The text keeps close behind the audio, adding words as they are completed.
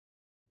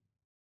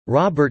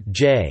Robert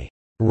J.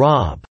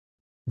 Rob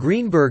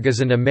Greenberg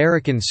is an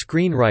American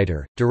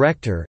screenwriter,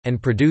 director,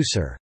 and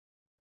producer.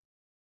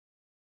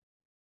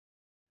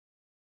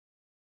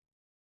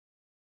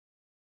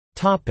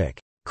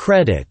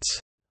 Credits.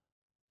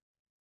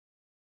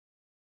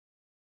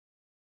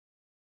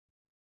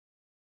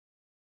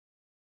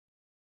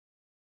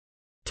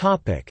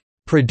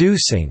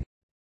 Producing: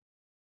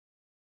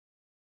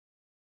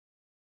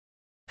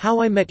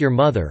 How I Met Your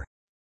Mother,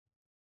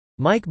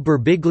 Mike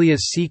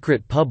Birbiglia's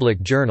Secret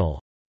Public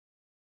Journal,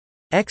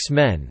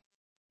 X-Men,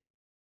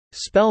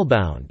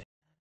 Spellbound,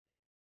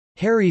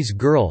 Harry's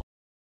Girl,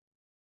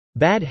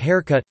 Bad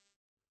Haircut,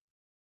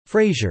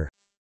 Frasier,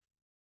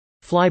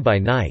 Fly by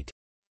Night.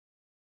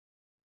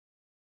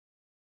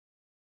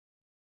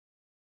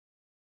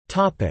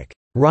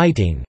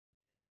 Writing: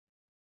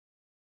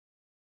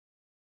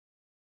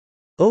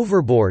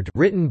 Overboard,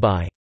 written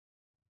by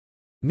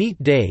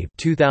Meet Dave,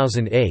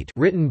 2008,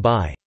 written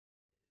by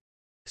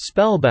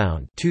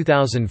Spellbound,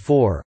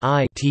 2004,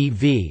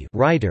 TV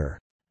writer.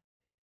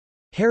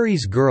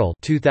 Harry's Girl,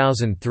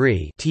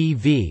 2003,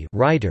 TV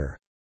writer.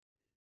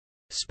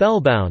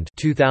 Spellbound,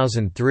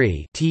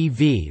 2003,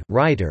 TV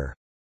writer.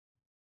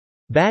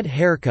 Bad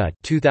Haircut,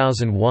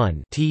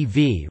 2001,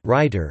 TV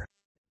writer.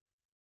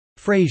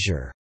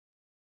 Frasier.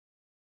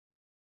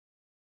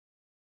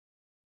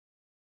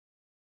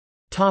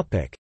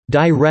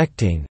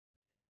 Directing: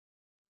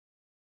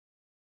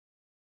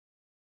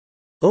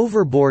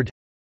 Overboard,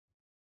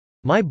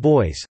 My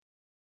Boys,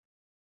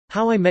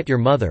 How I Met Your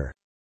Mother,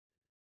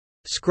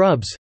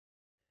 Scrubs,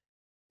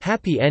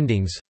 Happy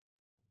Endings,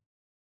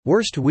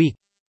 Worst Week,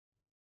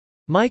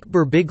 Mike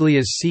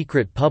Birbiglia's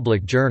Secret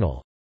Public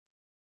Journal.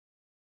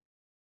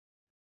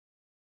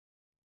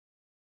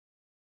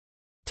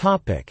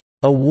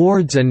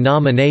 Awards and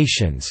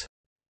nominations.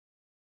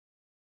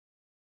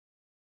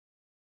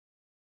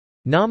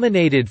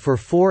 Nominated for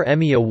 4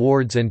 Emmy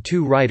Awards and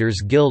 2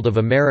 Writers Guild of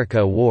America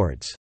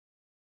Awards.